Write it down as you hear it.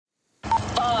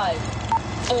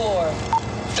4,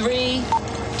 3,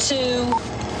 2,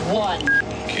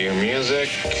 1. Cue music.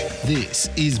 This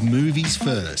is Movies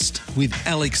First with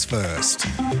Alex First.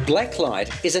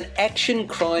 Blacklight is an action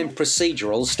crime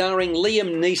procedural starring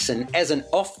Liam Neeson as an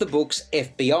off-the-books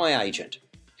FBI agent.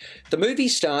 The movie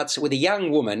starts with a young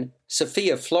woman,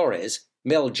 Sophia Flores,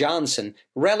 Mel Jansen,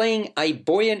 rallying a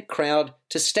buoyant crowd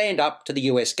to stand up to the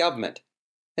US government.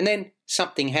 And then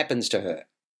something happens to her.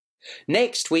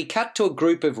 Next, we cut to a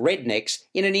group of rednecks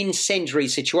in an incendiary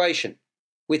situation,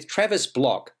 with Travis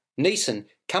Block, Neeson,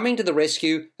 coming to the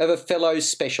rescue of a fellow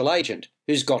special agent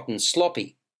who's gotten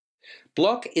sloppy.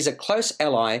 Block is a close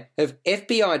ally of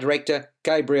FBI Director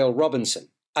Gabriel Robinson,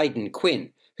 Aidan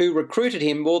Quinn, who recruited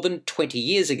him more than 20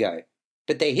 years ago,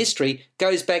 but their history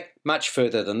goes back much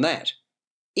further than that.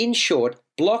 In short,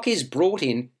 Block is brought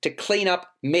in to clean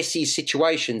up messy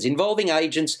situations involving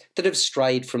agents that have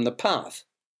strayed from the path,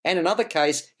 and another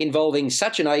case involving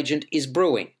such an agent is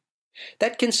brewing.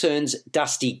 That concerns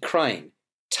Dusty Crane,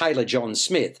 Taylor John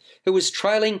Smith, who was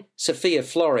trailing Sophia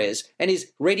Flores and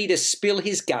is ready to spill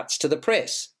his guts to the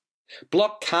press.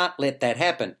 Block can't let that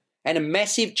happen, and a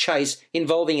massive chase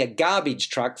involving a garbage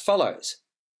truck follows.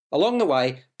 Along the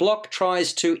way, Block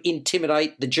tries to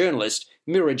intimidate the journalist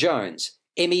Mira Jones,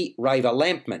 Emmy Raver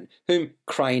Lampman, whom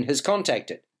Crane has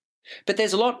contacted. But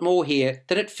there's a lot more here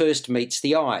than at first meets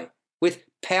the eye, with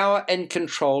power and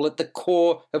control at the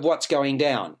core of what's going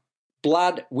down.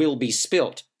 Blood will be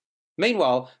spilt.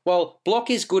 Meanwhile, while Block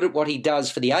is good at what he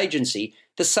does for the agency,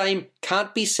 the same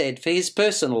can't be said for his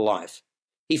personal life.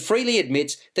 He freely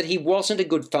admits that he wasn't a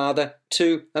good father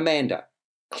to Amanda,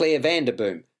 Claire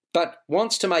Vanderboom, but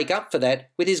wants to make up for that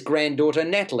with his granddaughter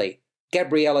Natalie,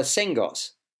 Gabriela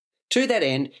Sengos. To that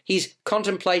end, he's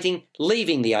contemplating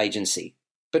leaving the agency.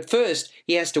 But first,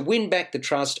 he has to win back the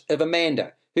trust of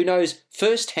Amanda, who knows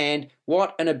firsthand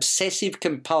what an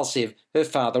obsessive-compulsive her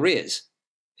father is.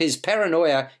 His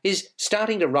paranoia is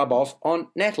starting to rub off on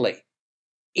Natalie.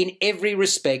 In every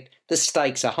respect, the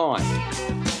stakes are high.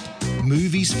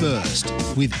 Movies First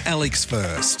with Alex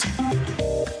First.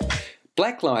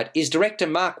 Blacklight is director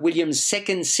Mark Williams'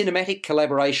 second cinematic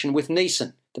collaboration with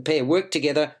Neeson. The pair worked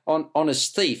together on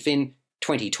Honest Thief in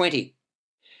 2020.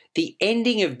 The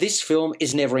ending of this film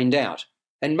is never in doubt,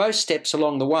 and most steps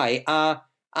along the way are,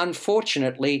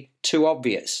 unfortunately, too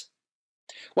obvious.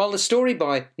 While the story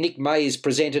by Nick May is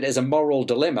presented as a moral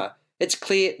dilemma, it's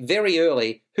clear very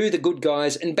early who the good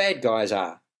guys and bad guys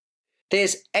are.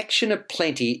 There's action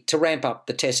aplenty to ramp up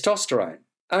the testosterone,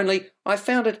 only I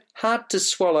found it hard to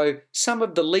swallow some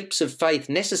of the leaps of faith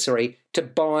necessary to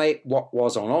buy what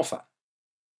was on offer.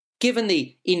 Given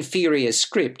the inferior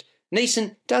script,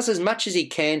 Neeson does as much as he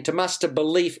can to muster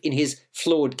belief in his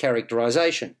flawed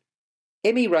characterisation.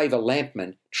 Emmy Raver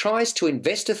Lampman tries to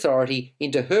invest authority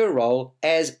into her role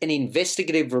as an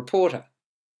investigative reporter.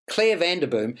 Claire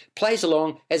Vanderboom plays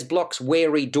along as Block's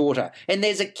wary daughter, and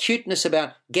there's a cuteness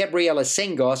about Gabriela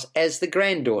Sengos as the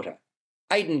granddaughter.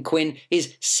 Aidan Quinn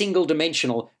is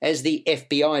single-dimensional as the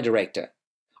FBI director.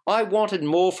 I wanted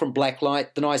more from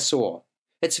Blacklight than I saw.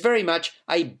 It's very much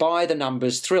a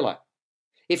by-the-numbers thriller.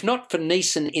 If not for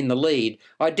Neeson in the lead,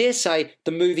 I dare say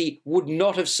the movie would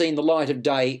not have seen the light of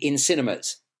day in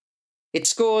cinemas. It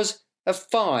scores a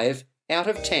 5 out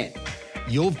of 10.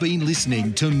 You've been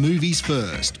listening to Movies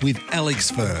First with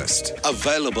Alex First.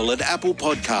 Available at Apple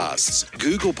Podcasts,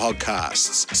 Google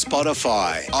Podcasts,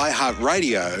 Spotify,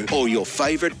 iHeartRadio, or your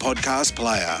favourite podcast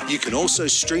player. You can also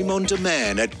stream on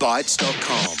demand at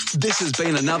Bytes.com. This has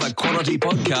been another quality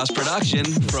podcast production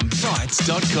from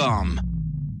Bytes.com.